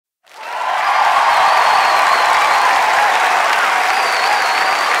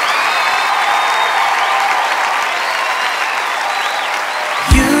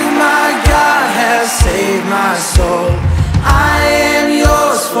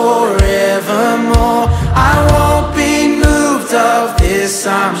this,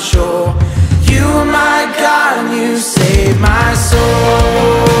 I'm sure. You are my God and you saved my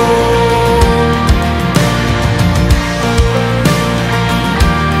soul.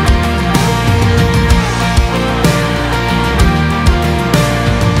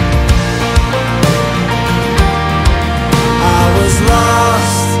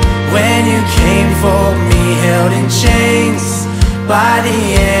 When you came for me, held in chains by the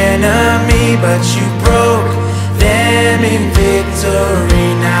enemy, but you broke them in victory.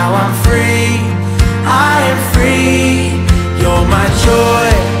 Now I'm free, I am free. You're my joy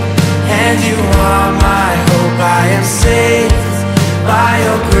and you are my hope. I am saved by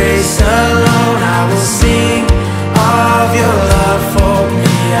your grace alone. I will sing of your love for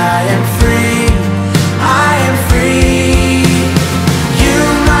me. I am free, I am free.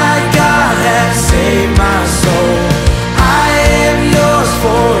 Save my soul. I am yours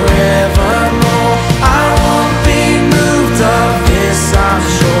forevermore. I won't be moved of this, I'm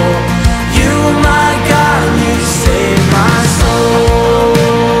sure. You are my God and you save my soul.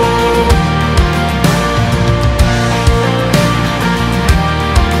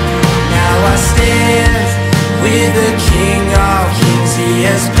 Now I stand with the King of Kings. He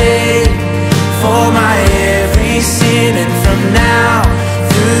has paid for my every sin, and from now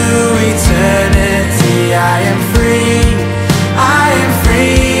through eternity I am free, I am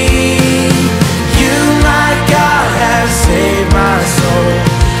free. You, my God, have saved my soul.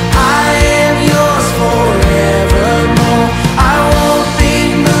 I am yours forevermore. I won't be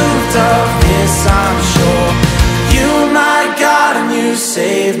moved of this, I'm sure. You, my God, and you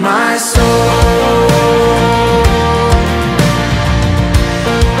saved my soul.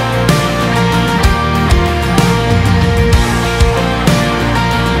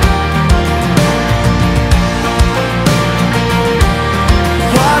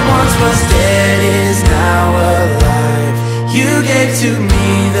 Was dead is now alive. You gave to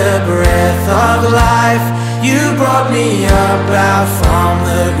me the breath of life. You brought me up out from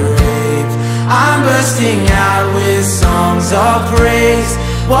the grave. I'm bursting out with songs of praise.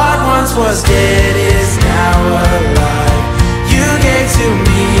 What once was dead is now alive. You gave to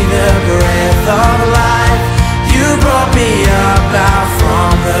me the breath of life. You brought me up out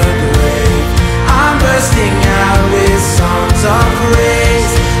from the grave. I'm bursting out with songs of praise.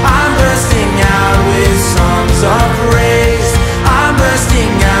 I'm bursting out with songs of praise. I'm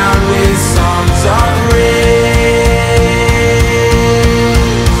bursting out with songs of praise.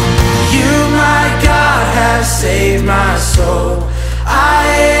 You, my God, have saved my soul. I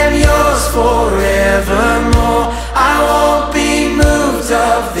am yours forevermore. I won't be moved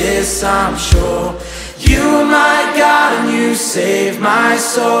of this, I'm sure. You are my God and you saved my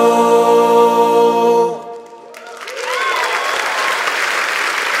soul.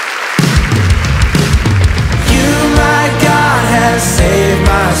 Save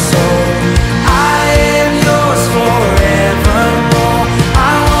my soul.